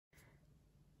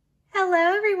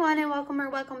Hello everyone and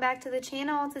welcome back to the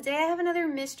channel. Today I have another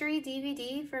mystery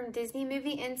DVD from Disney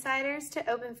Movie Insiders to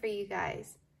open for you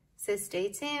guys. So stay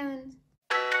tuned.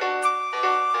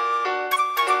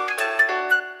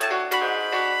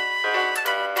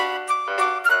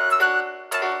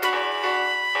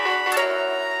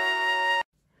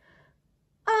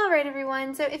 Alright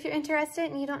everyone, so if you're interested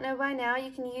and you don't know by now,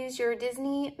 you can use your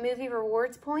Disney Movie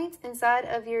Rewards points inside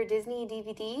of your Disney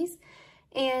DVDs.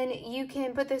 And you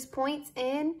can put those points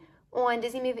in on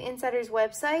Disney Movie Insider's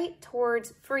website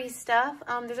towards free stuff.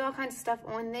 There's all kinds of stuff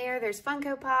on there. There's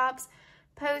Funko Pops,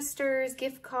 posters,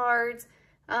 gift cards,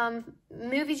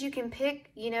 movies you can pick,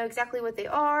 you know exactly what they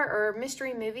are, or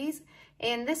mystery movies.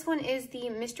 And this one is the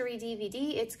mystery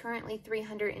DVD. It's currently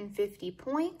 350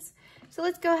 points. So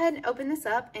let's go ahead and open this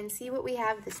up and see what we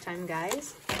have this time,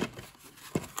 guys.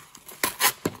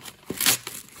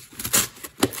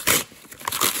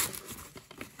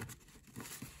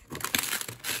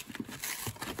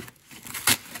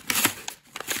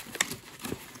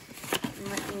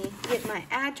 Get my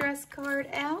address card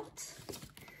out.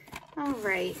 All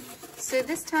right, so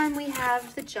this time we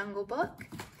have the Jungle Book,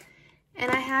 and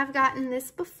I have gotten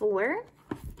this before,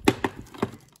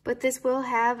 but this will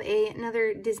have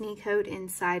another Disney code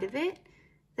inside of it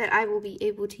that I will be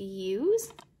able to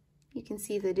use. You can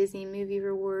see the Disney Movie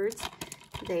Rewards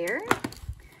there.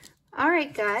 All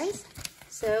right, guys,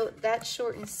 so that's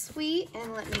short and sweet,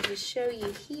 and let me just show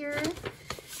you here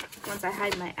once I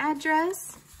hide my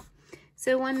address.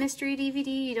 So one mystery DVD,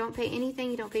 you don't pay anything,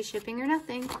 you don't pay shipping or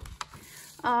nothing.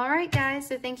 All right, guys,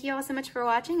 so thank you all so much for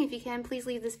watching. If you can, please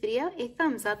leave this video a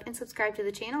thumbs up and subscribe to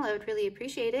the channel. I would really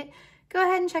appreciate it. Go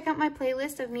ahead and check out my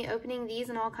playlist of me opening these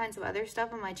and all kinds of other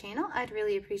stuff on my channel. I'd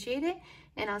really appreciate it.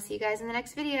 And I'll see you guys in the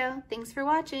next video. Thanks for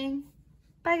watching.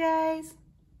 Bye, guys.